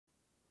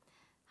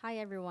Hi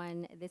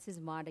everyone, this is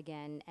Maud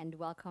again, and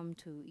welcome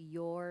to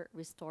your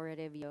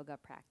restorative yoga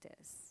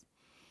practice.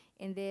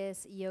 In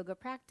this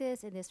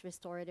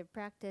restorative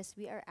practice,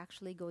 we are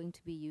actually going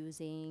to be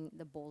using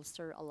the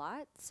bolster a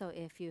lot. So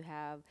if you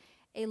have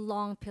a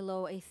long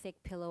pillow, a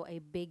thick pillow, a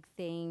big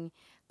thing,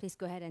 please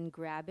go ahead and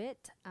grab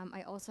it.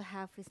 I also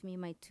have with me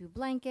my two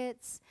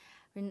blankets.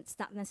 And it's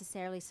not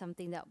necessarily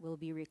something that will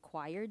be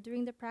required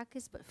during the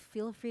practice, but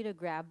feel free to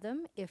grab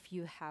them if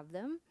you have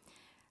them.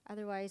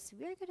 Otherwise,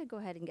 we're going to go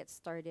ahead and get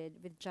started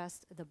with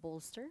just the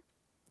bolster.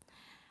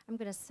 I'm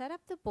going to set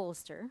up the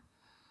bolster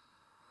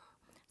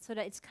so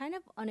that it's kind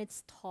of on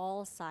its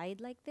tall side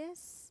like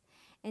this.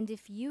 And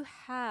if you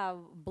have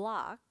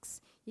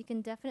blocks, you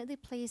can definitely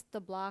place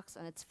the blocks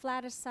on its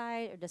flatter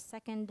side or the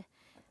second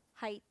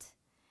height,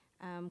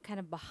 kind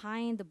of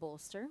behind the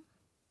bolster.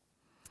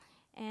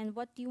 And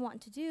what you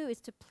want to do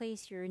is to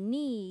place your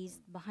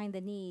knees behind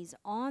the knees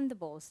on the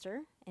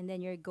bolster, and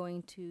then you're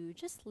going to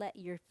just let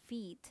your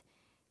feet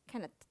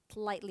kind of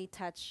lightly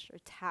touch or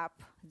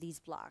tap these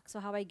blocks.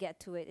 So how I get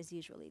to it is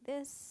usually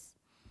this.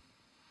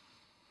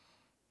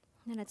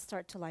 Then let's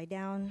start to lie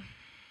down.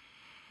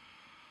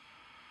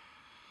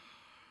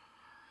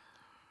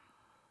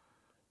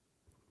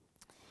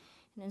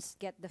 And just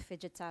get the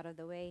fidgets out of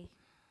the way.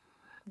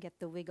 Get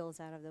the wiggles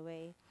out of the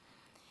way.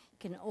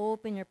 You can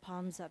open your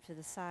palms up to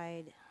the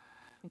side.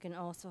 You can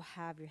also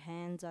have your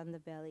hands on the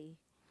belly.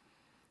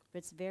 But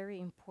it's very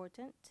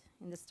important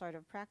in the start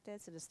of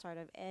practice, at the start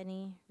of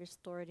any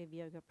restorative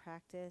yoga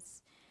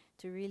practice,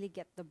 to really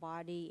get the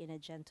body in a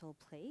gentle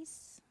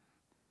place,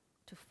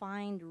 to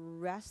find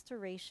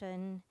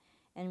restoration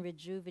and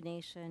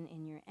rejuvenation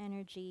in your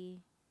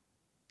energy,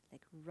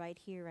 like right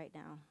here, right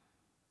now.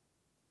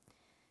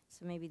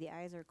 So maybe the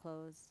eyes are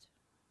closed.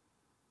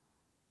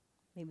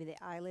 Maybe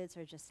the eyelids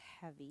are just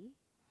heavy.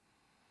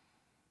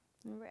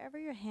 And wherever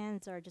your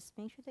hands are, just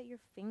make sure that your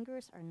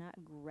fingers are not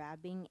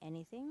grabbing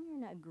anything, you're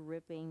not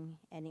gripping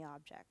any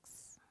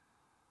objects.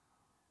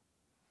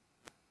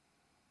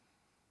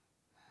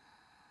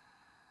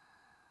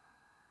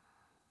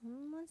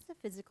 And once the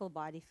physical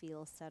body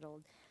feels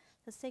settled,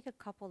 let's take a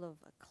couple of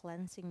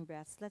cleansing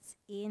breaths. Let's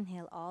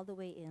inhale all the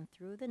way in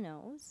through the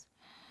nose.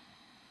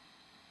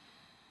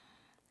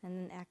 And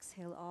then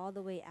exhale all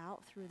the way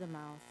out through the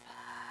mouth.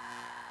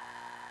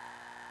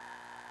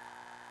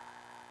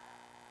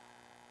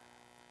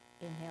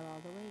 Inhale all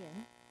the way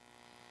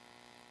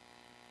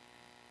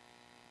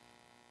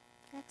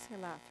in.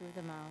 Exhale out through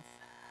the mouth.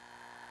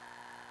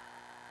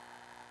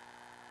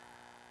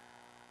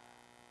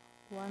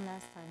 One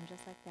last time,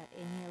 just like that.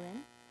 Inhale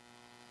in.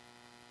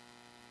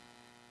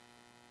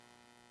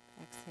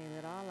 Exhale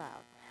it all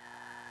out.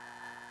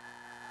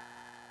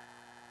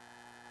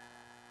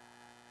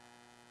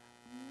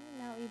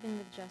 Now even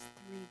with just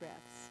 3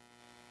 breaths,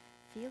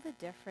 feel the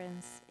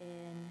difference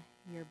in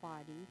your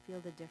body. Feel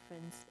the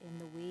difference in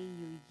the way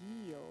you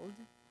yield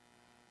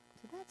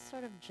to that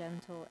sort of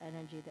gentle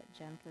energy, that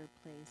gentler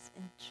place,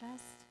 and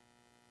just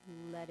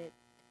let it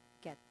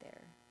get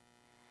there.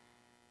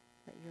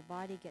 Let your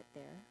body get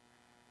there.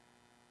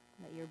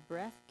 Let your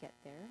breath get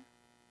there.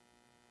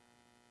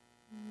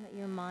 And let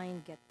your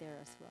mind get there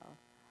as well.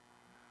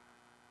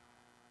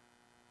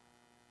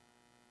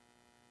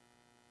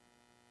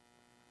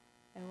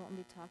 I won't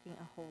be talking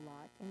a whole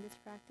lot in this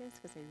practice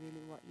because I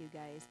really want you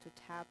guys to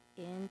tap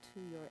into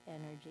your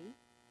energy,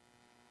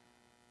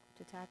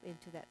 to tap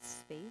into that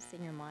space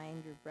in your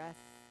mind, your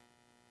breath,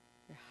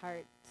 your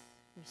heart,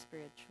 your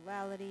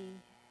spirituality,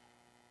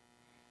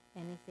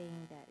 anything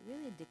that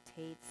really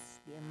dictates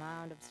the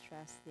amount of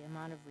stress, the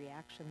amount of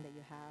reaction that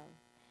you have.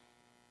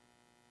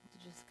 To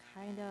just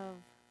kind of,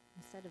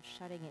 instead of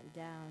shutting it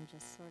down,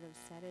 just sort of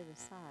set it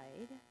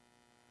aside.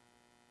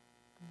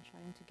 I'm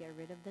trying to get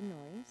rid of the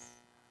noise.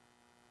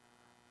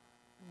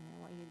 And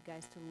I want you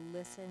guys to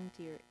listen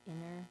to your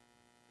inner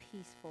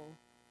peaceful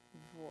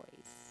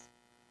voice.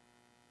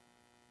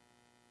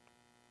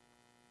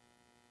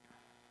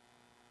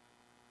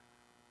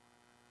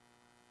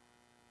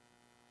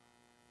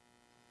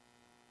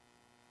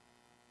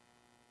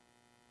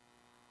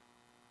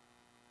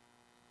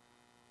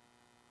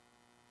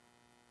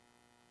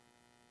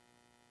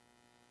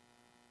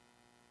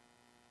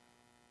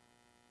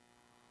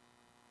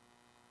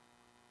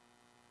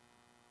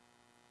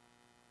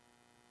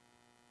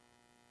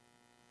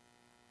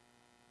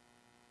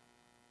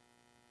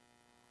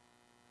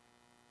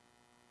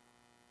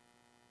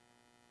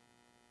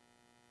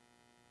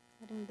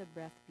 Letting the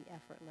breath be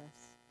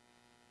effortless.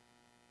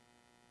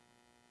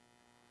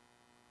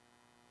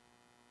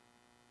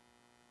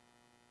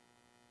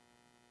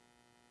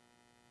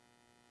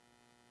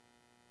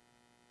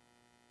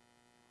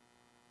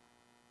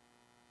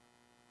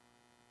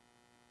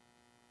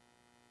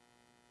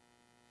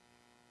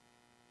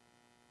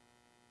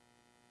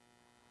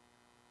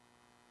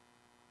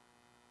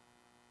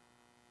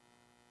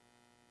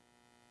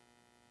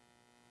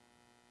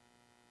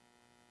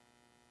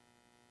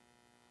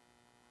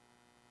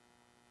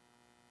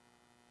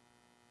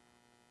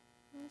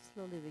 And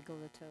slowly wiggle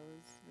the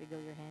toes,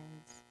 wiggle your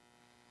hands.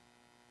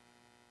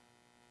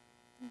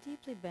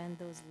 Deeply bend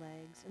those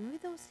legs, and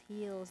with those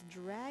heels,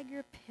 drag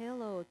your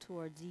pillow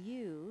towards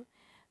you,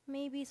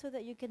 maybe so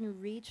that you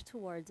can reach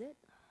towards it,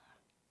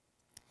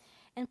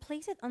 and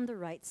place it on the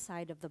right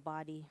side of the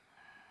body.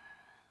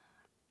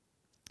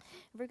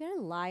 We're going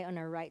to lie on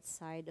our right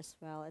side as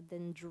well, and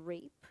then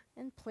drape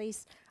and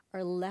place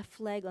our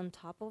left leg on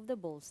top of the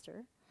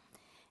bolster.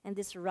 And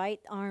this right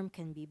arm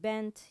can be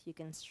bent, you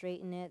can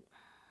straighten it.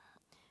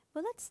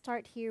 But let's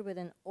start here with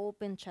an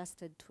open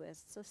chested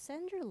twist. So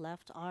send your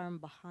left arm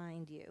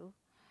behind you.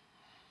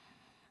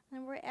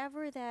 And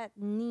wherever that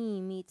knee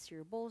meets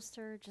your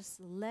bolster,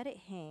 just let it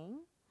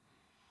hang.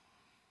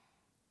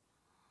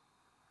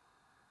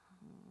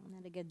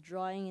 And again,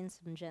 drawing in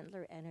some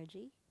gentler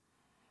energy.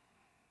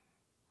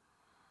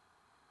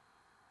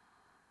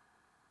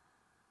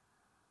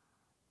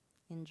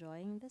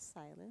 Enjoying the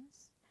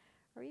silence.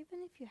 Or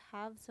even if you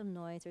have some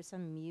noise or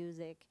some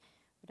music,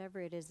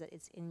 whatever it is that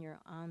it's in your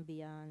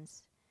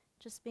ambiance,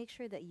 just make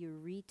sure that you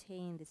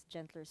retain this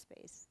gentler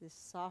space, this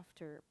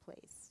softer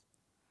place.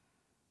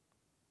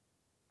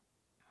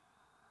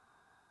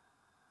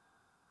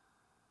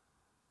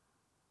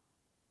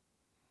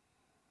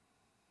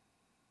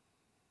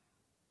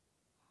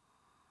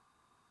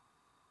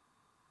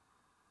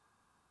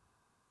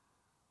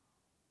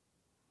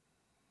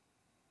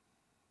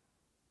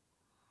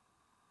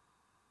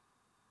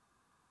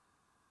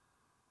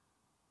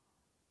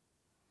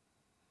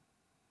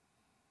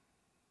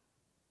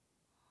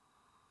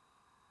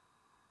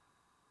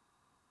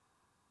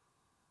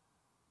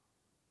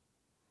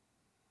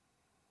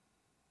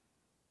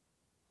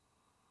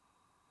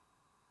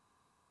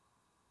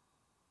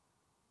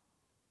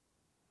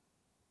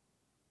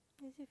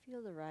 As you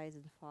feel the rise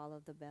and fall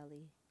of the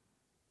belly,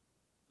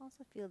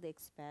 also feel the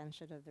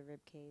expansion of the rib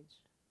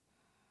cage.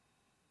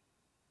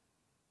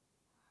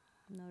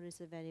 Notice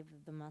if any of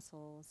the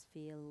muscles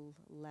feel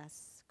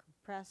less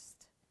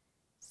compressed,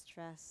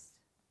 stressed,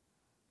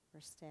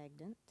 or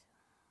stagnant.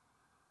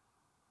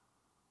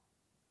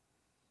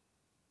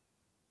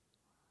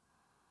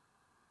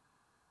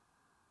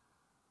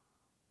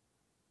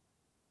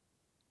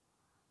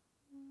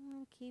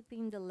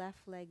 Keeping the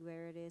left leg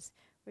where it is,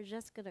 we're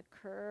just going to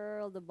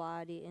curl the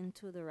body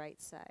into the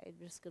right side.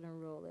 We're just going to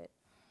roll it.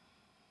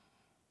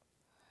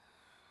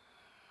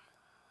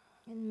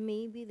 And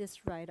maybe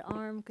this right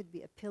arm could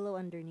be a pillow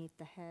underneath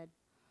the head.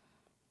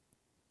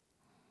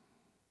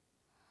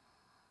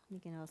 You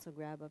can also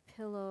grab a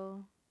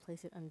pillow,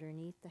 place it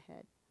underneath the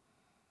head.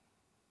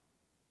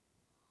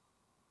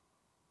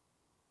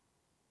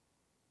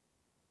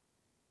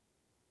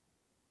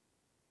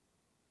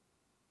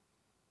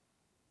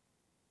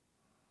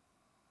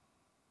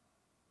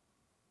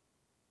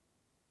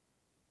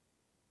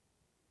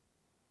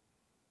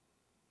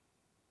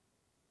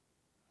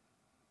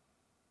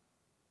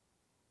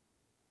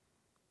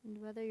 And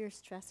whether your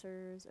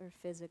stressors are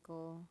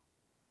physical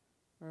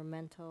or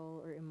mental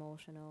or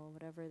emotional,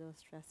 whatever those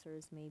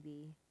stressors may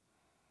be,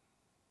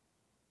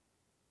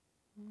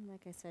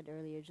 like I said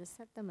earlier, just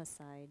set them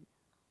aside.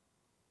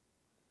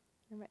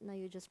 And right now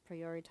you just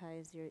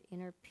prioritize your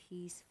inner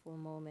peaceful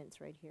moments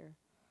right here.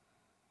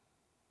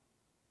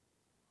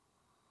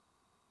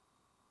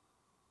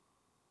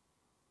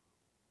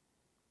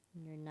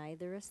 And you're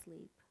neither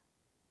asleep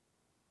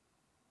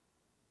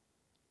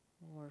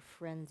or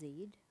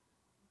frenzied.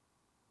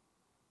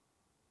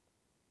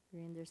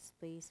 You're in this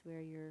space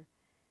where you're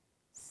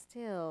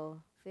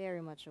still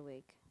very much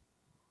awake,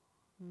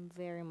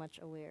 very much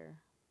aware.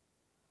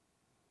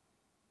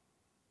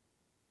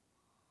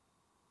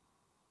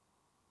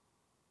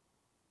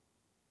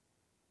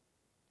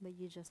 But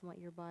you just want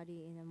your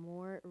body in a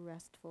more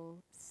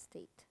restful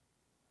state.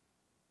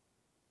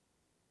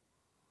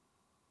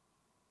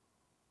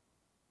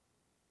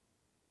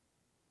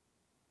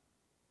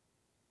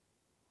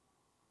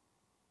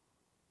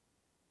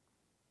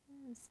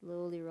 And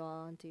slowly roll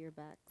onto your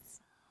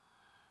backs.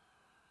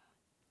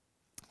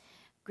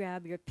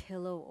 Grab your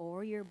pillow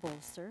or your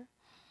bolster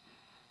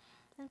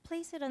and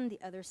place it on the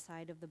other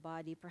side of the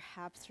body,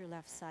 perhaps your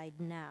left side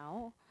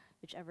now,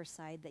 whichever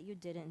side that you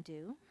didn't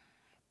do.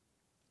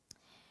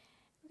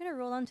 We're going to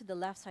roll onto the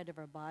left side of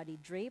our body,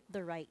 drape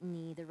the right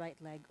knee, the right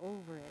leg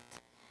over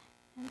it.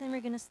 And then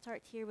we're going to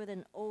start here with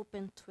an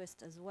open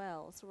twist as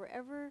well. So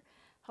wherever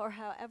or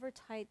however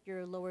tight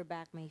your lower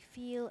back may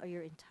feel or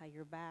your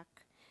entire back,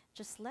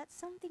 just let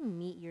something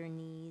meet your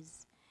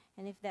knees.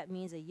 And if that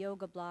means a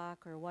yoga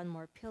block or one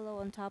more pillow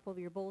on top of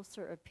your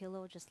bolster or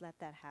pillow, just let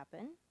that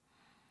happen.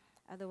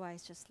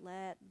 Otherwise, just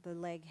let the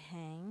leg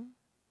hang,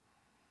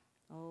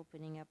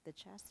 opening up the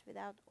chest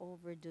without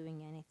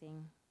overdoing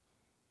anything.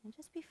 And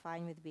just be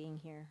fine with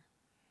being here.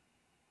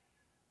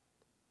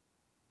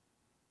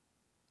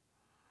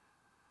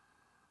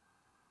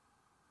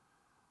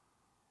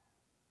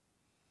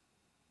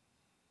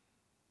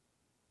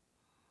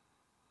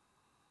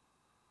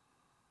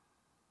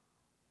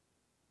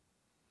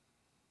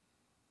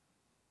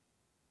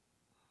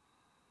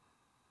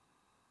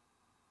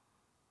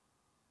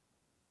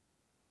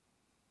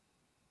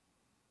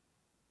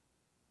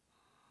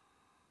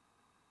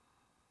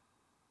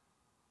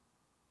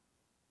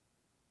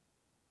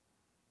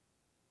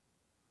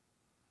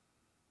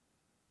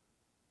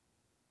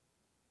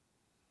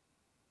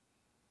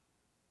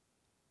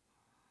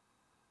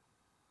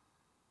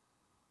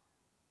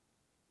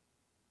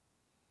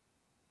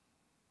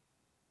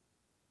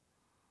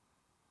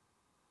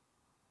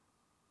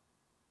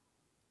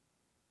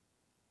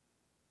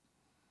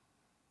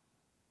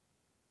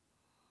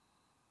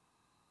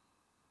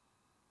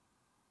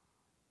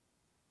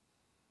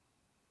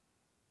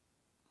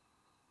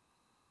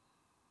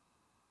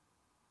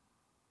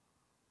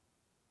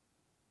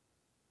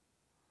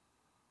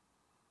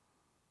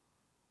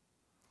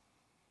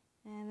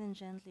 then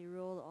gently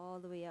roll all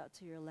the way out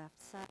to your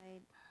left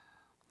side.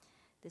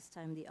 This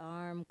time the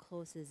arm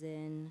closes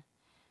in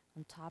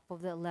on top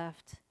of the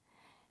left.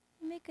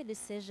 Make a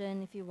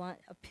decision if you want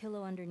a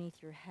pillow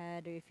underneath your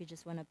head or if you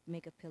just want to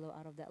make a pillow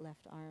out of that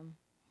left arm.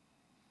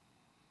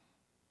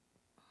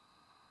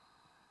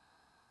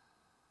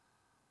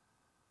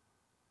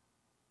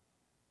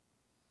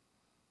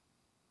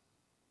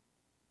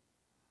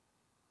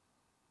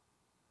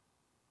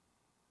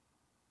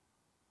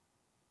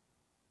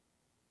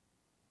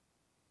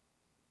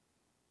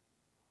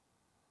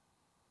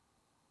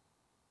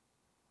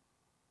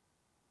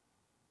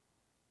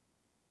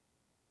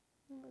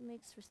 What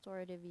makes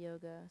restorative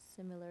yoga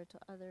similar to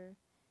other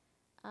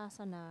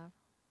asana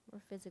or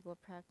physical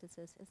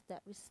practices is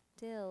that we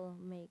still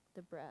make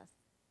the breath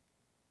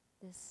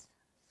this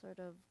sort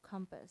of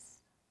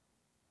compass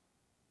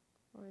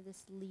or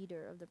this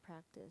leader of the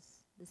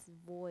practice, this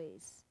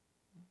voice.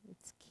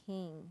 It's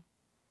king.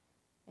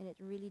 And it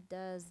really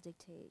does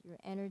dictate your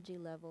energy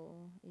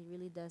level. It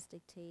really does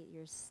dictate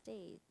your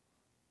state.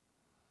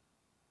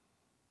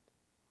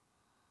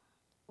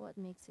 What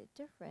makes it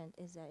different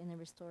is that in a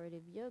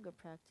restorative yoga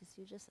practice,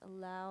 you just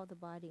allow the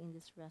body in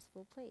this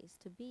restful place,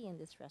 to be in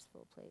this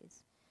restful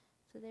place.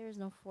 So there is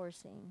no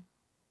forcing.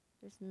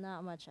 There's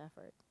not much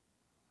effort.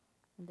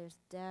 And there's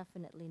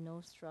definitely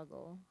no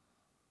struggle.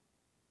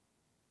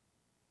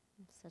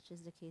 Such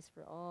is the case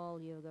for all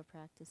yoga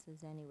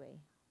practices anyway.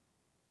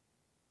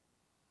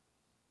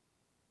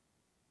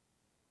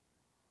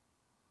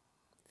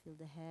 Feel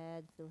the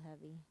head, feel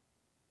heavy.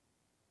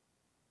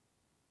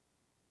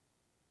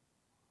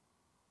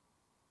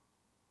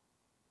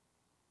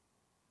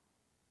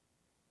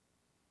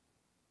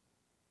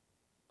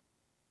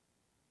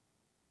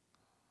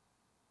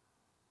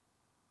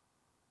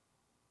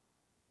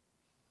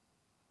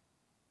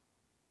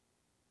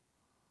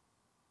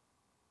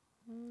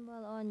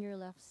 While on your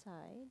left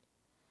side,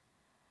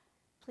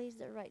 place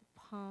the right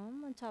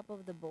palm on top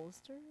of the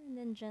bolster and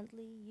then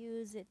gently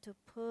use it to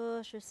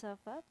push yourself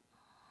up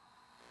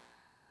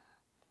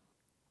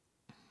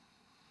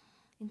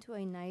into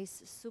a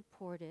nice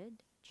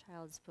supported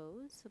child's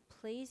pose. So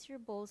place your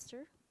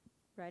bolster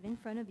right in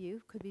front of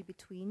you, could be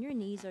between your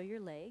knees or your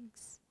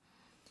legs.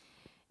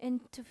 And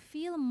to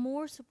feel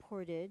more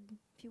supported,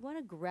 if you want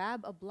to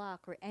grab a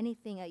block or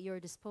anything at your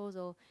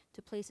disposal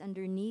to place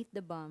underneath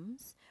the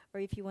bums, or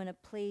if you want to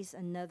place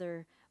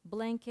another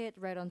blanket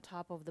right on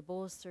top of the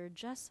bolster,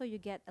 just so you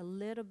get a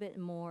little bit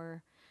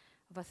more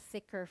of a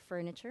thicker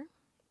furniture.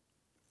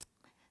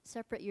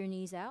 Separate your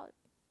knees out.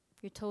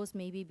 Your toes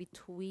may be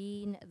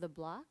between the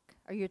block,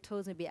 or your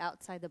toes may be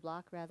outside the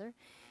block rather.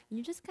 And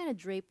you just kind of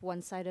drape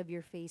one side of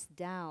your face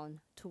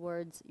down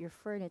towards your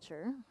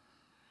furniture,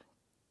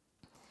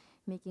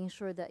 making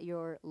sure that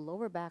your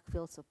lower back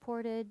feels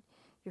supported,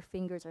 your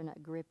fingers are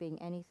not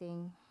gripping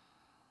anything.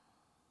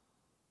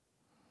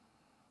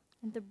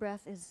 And the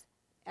breath is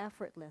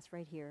effortless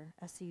right here,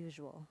 as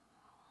usual.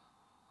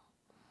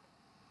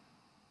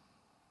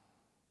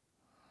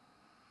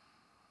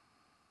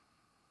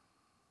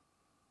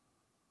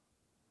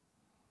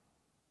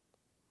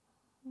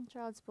 And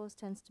child's pose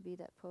tends to be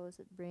that pose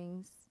that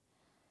brings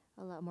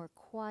a lot more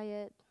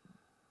quiet,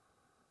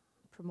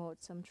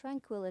 promotes some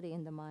tranquility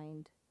in the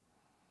mind.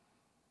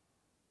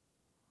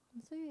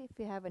 And so if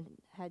you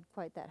haven't had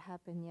quite that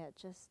happen yet,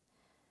 just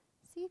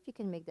see if you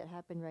can make that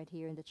happen right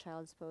here in the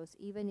child's pose,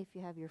 even if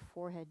you have your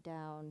forehead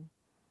down,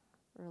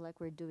 or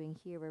like we're doing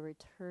here where we're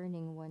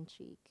turning one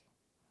cheek.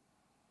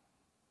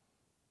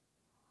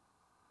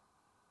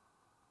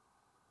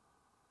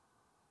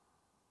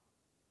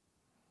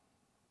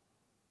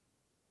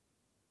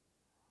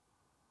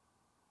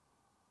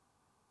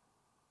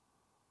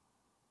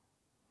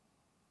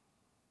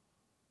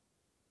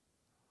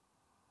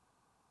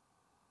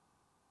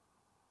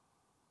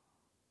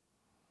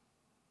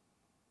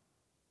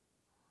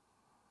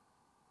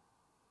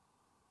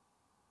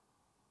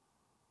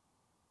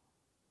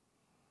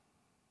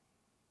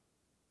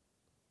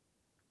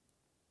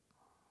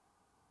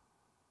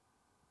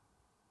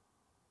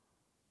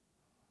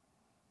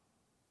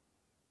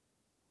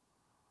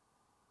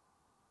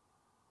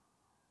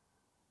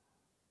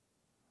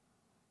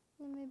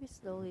 And maybe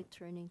slowly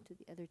turning to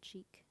the other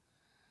cheek.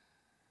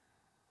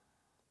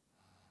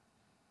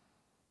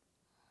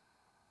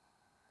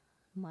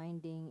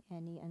 Minding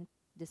any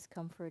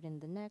discomfort in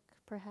the neck,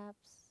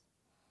 perhaps.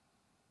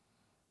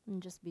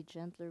 And just be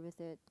gentler with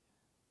it.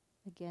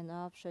 Again, the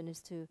option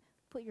is to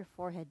put your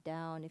forehead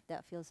down if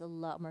that feels a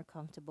lot more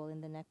comfortable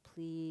in the neck.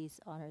 Please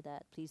honor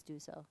that. Please do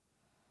so.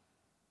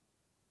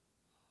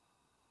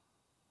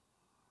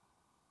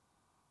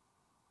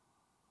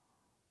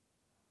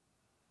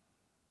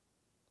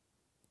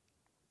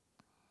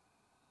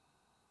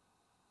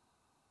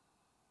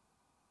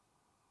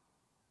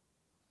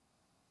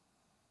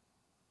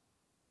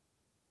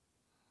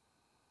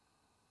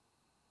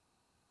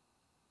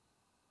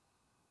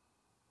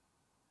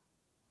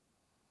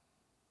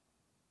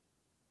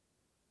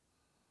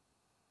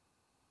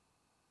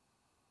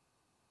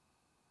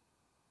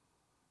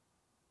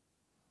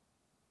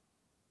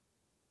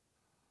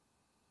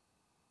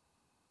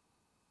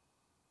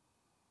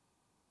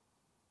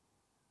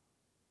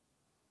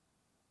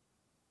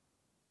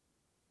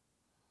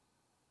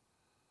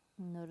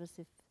 Notice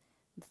if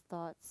the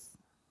thoughts,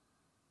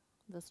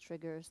 those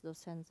triggers, those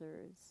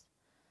sensors,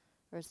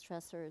 or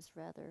stressors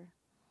rather,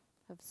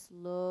 have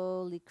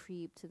slowly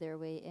creeped their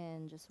way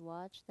in. Just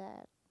watch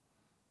that.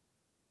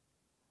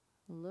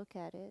 Look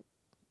at it.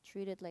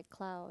 Treat it like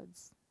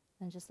clouds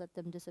and just let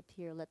them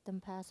disappear. Let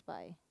them pass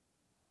by.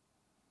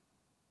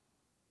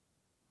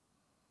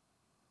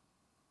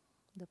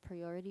 The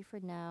priority for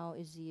now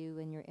is you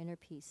and your inner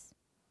peace.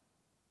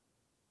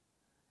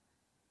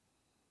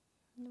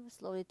 And we'll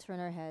slowly turn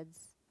our heads.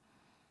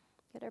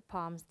 Get our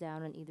palms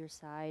down on either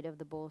side of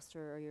the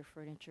bolster or your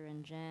furniture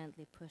and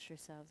gently push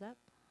yourselves up.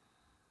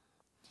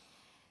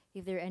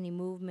 If there are any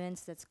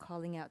movements that's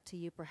calling out to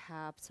you,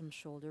 perhaps some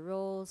shoulder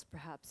rolls,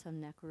 perhaps some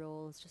neck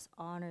rolls, just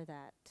honor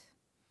that.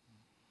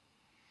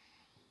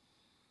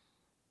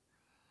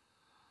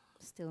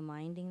 Still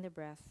minding the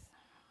breath,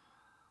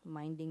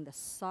 minding the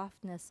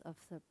softness of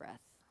the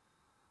breath.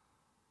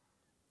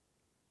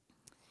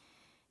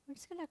 We're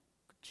just going to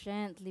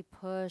gently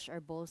push our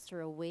bolster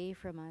away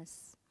from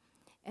us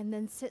and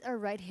then sit our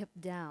right hip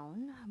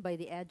down by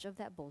the edge of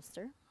that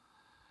bolster.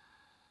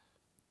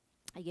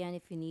 Again,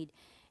 if you need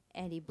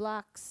any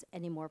blocks,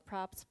 any more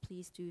props,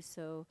 please do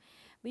so.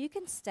 But you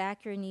can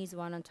stack your knees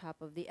one on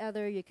top of the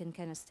other. You can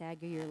kind of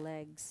stagger your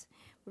legs.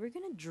 But we're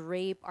going to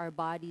drape our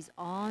bodies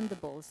on the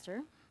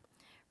bolster.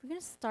 We're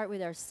going to start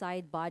with our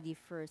side body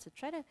first. So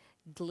try to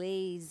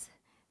glaze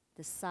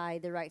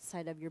the right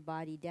side of your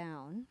body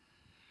down.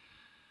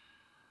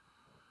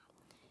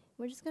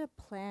 We're just going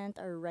to plant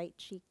our right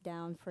cheek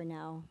down for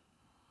now.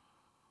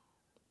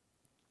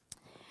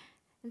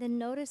 And then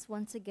notice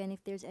once again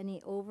if there's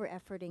any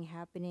over-efforting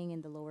happening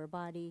in the lower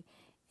body,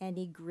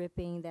 any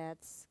gripping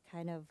that's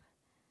kind of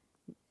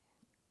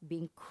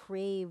being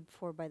craved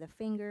for by the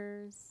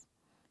fingers.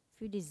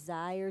 If you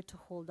desire to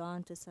hold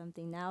on to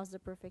something, now's the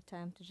perfect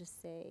time to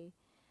just say,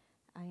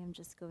 I am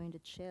just going to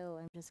chill.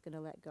 I'm just going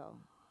to let go.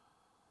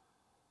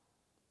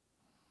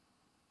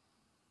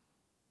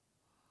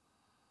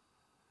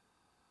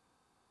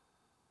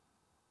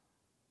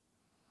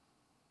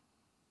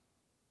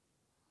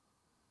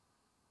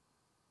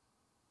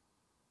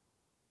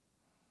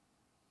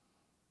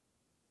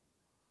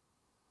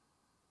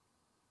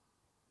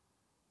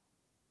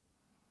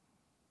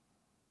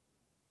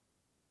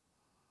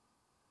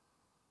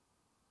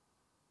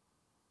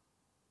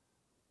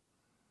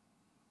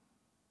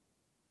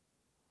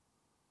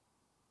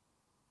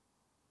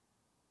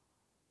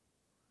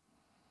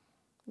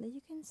 Then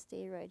you can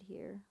stay right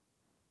here.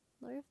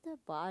 Or if the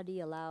body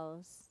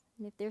allows,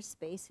 and if there's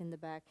space in the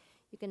back,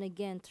 you can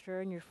again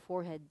turn your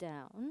forehead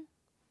down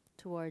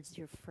towards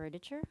your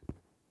furniture.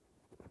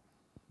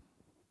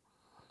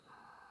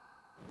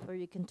 Or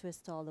you can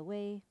twist all the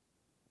way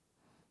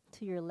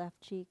to your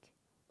left cheek,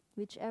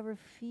 whichever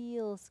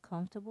feels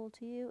comfortable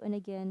to you. And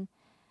again,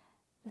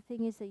 the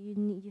thing is that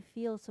you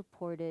feel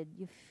supported,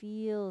 you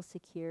feel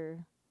secure,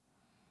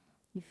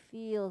 you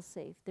feel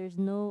safe. There's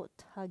no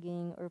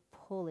tugging or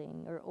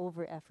pulling or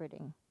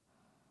over-efforting.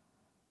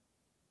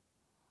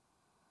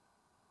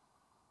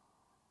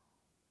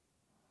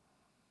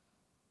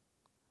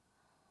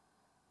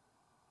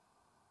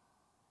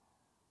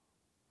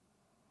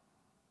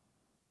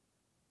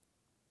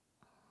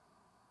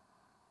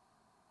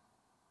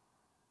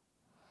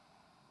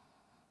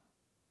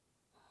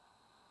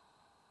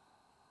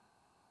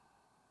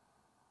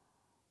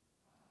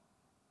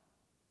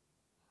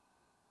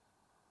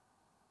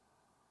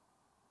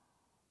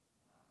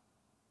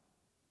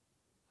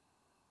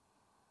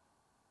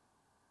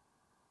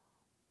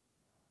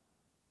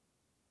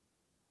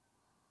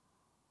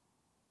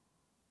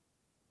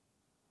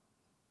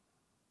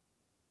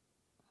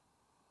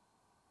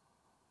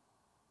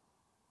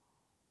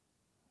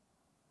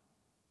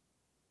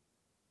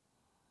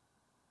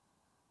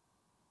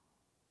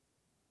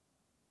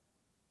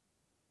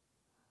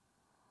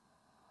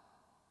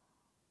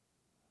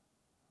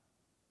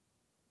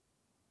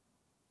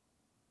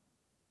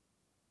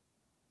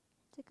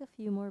 Take a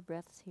few more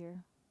breaths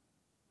here.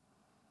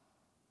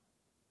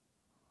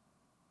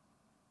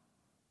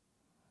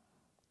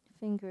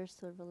 Fingers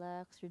still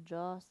relaxed, your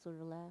jaw still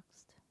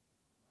relaxed.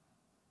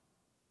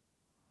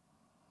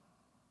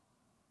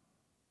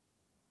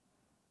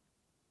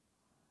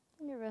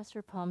 And you rest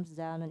your palms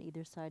down on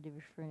either side of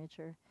your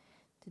furniture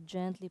to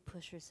gently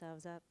push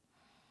yourselves up.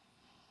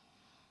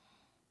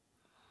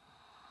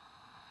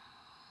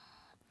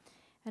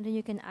 And then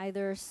you can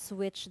either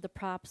switch the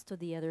props to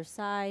the other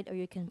side or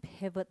you can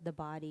pivot the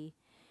body,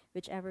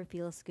 whichever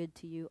feels good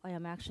to you. I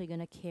am actually going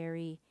to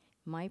carry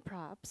my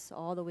props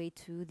all the way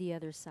to the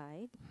other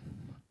side,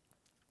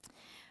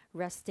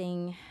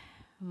 resting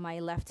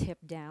my left hip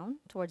down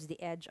towards the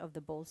edge of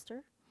the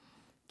bolster,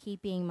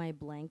 keeping my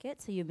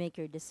blanket. So you make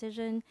your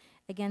decision.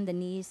 Again, the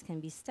knees can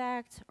be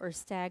stacked or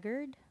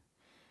staggered,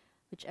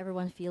 whichever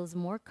one feels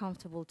more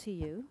comfortable to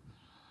you.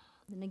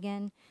 Then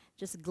again,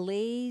 just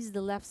glaze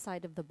the left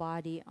side of the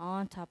body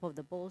on top of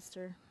the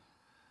bolster.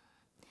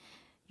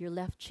 Your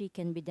left cheek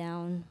can be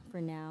down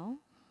for now,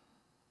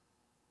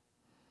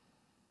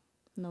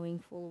 knowing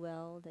full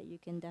well that you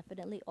can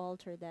definitely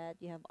alter that.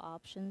 You have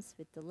options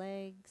with the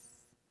legs.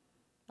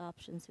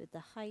 Options with the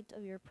height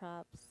of your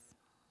props.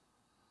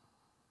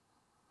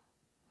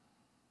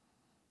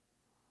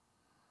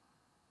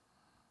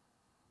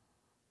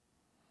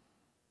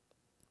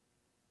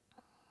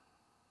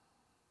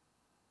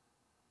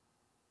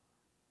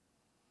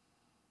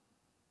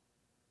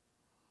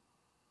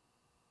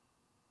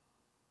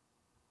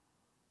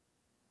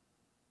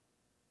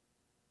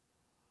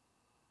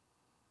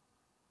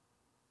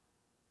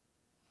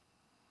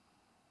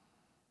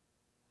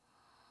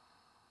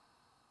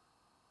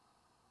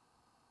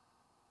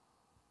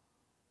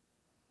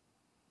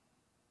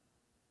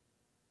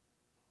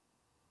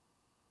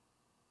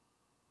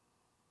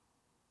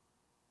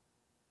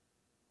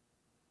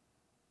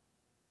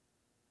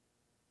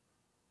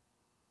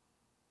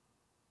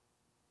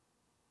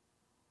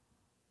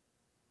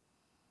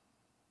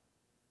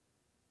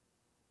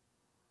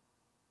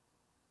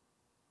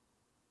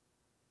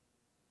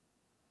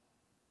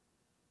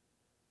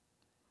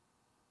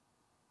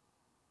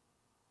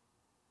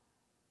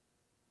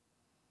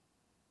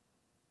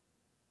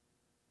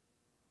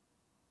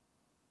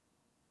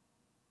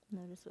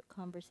 Notice what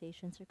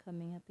conversations are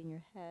coming up in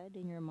your head,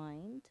 in your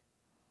mind.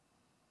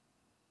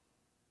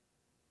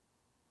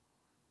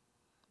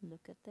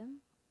 Look at them,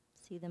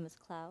 see them as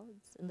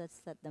clouds, and let's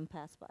let them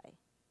pass by.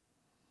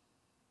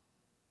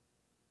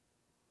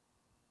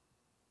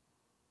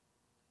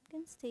 You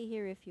can stay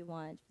here if you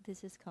want, if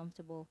this is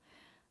comfortable.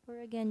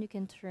 Or again, you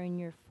can turn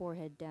your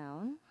forehead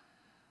down,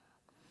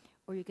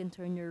 or you can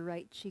turn your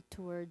right cheek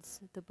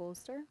towards the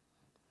bolster,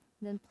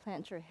 then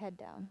plant your head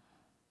down.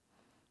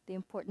 The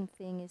important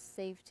thing is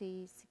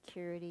safety,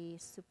 security,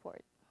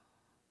 support.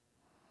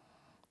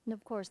 And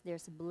of course,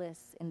 there's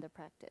bliss in the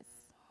practice.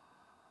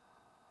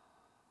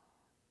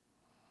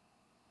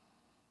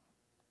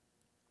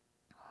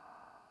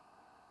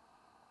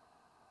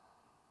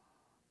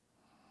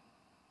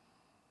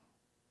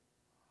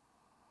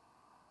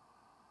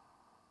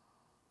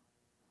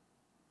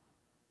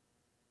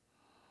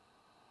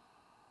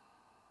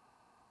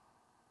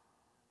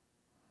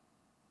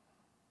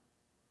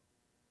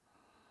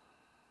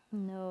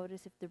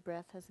 Notice if the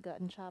breath has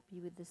gotten choppy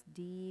with this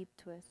deep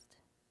twist.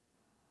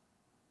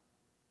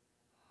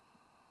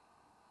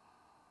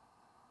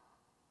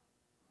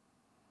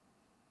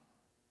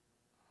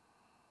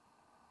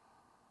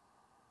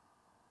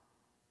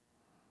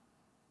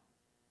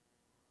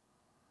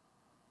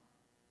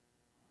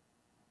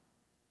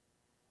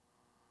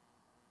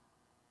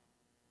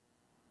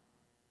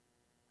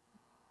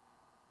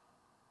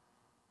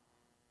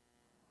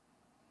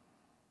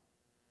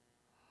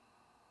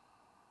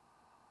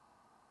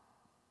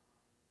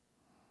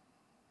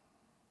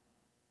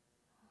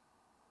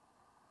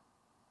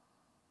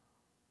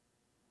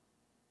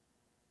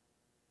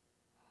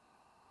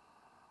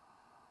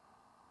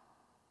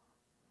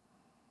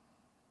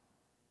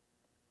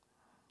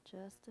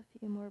 Just a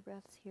few more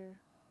breaths here.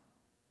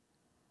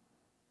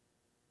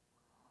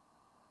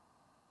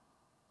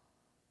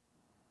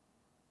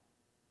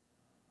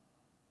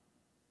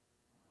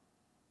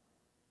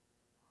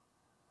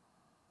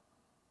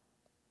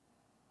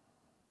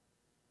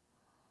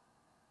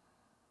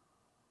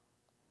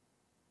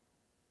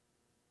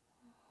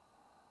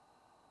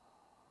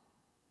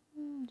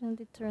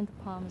 Gently turn the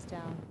palms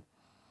down.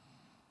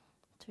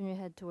 Turn your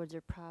head towards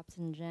your props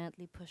and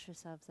gently push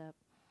yourselves up.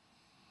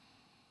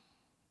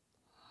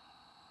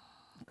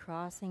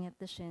 Crossing at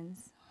the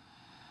shins.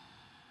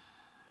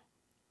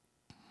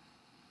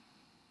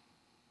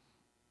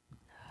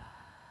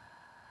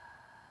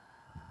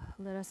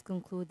 Let us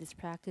conclude this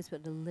practice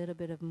with a little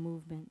bit of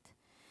movement.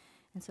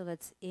 And so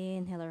let's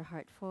inhale our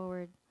heart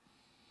forward.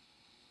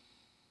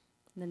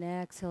 Then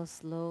exhale,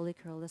 slowly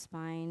curl the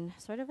spine,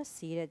 sort of a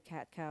seated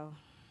cat-cow.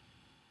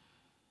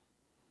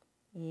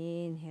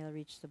 Inhale,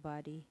 reach the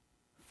body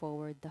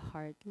forward, the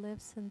heart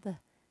lifts and the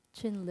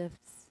chin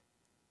lifts.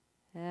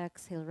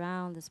 Exhale,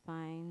 round the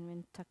spine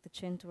and tuck the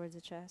chin towards the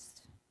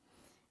chest.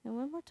 And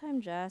one more time,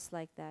 just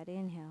like that.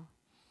 Inhale.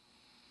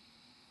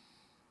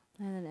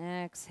 And then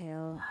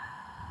exhale.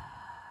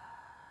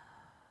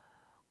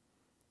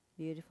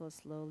 Beautiful.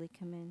 Slowly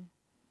come in.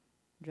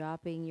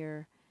 Dropping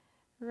your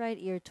right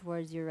ear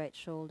towards your right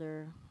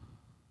shoulder.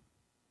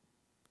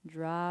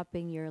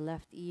 Dropping your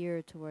left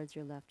ear towards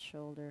your left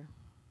shoulder.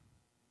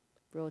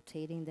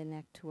 Rotating the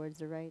neck towards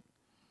the right.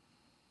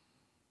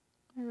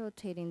 And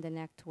rotating the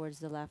neck towards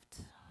the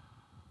left.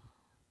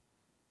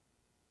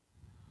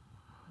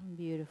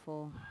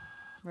 Beautiful.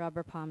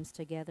 Rubber palms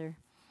together.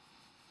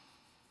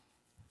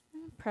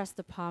 And press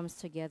the palms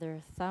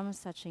together,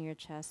 thumbs touching your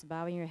chest,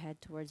 bowing your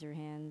head towards your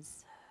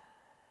hands.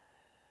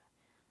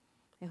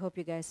 I hope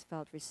you guys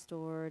felt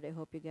restored. I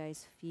hope you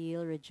guys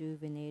feel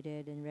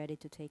rejuvenated and ready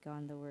to take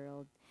on the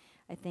world.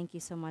 I thank you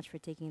so much for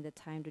taking the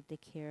time to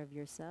take care of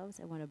yourselves.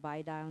 I want to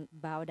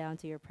bow down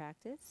to your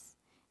practice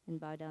and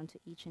bow down to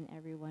each and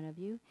every one of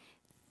you.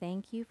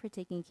 Thank you for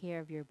taking care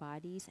of your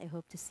bodies. I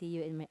hope to see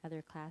you in my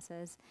other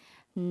classes.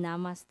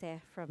 Namaste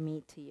from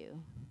me to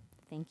you.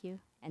 Thank you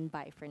and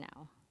bye for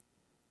now.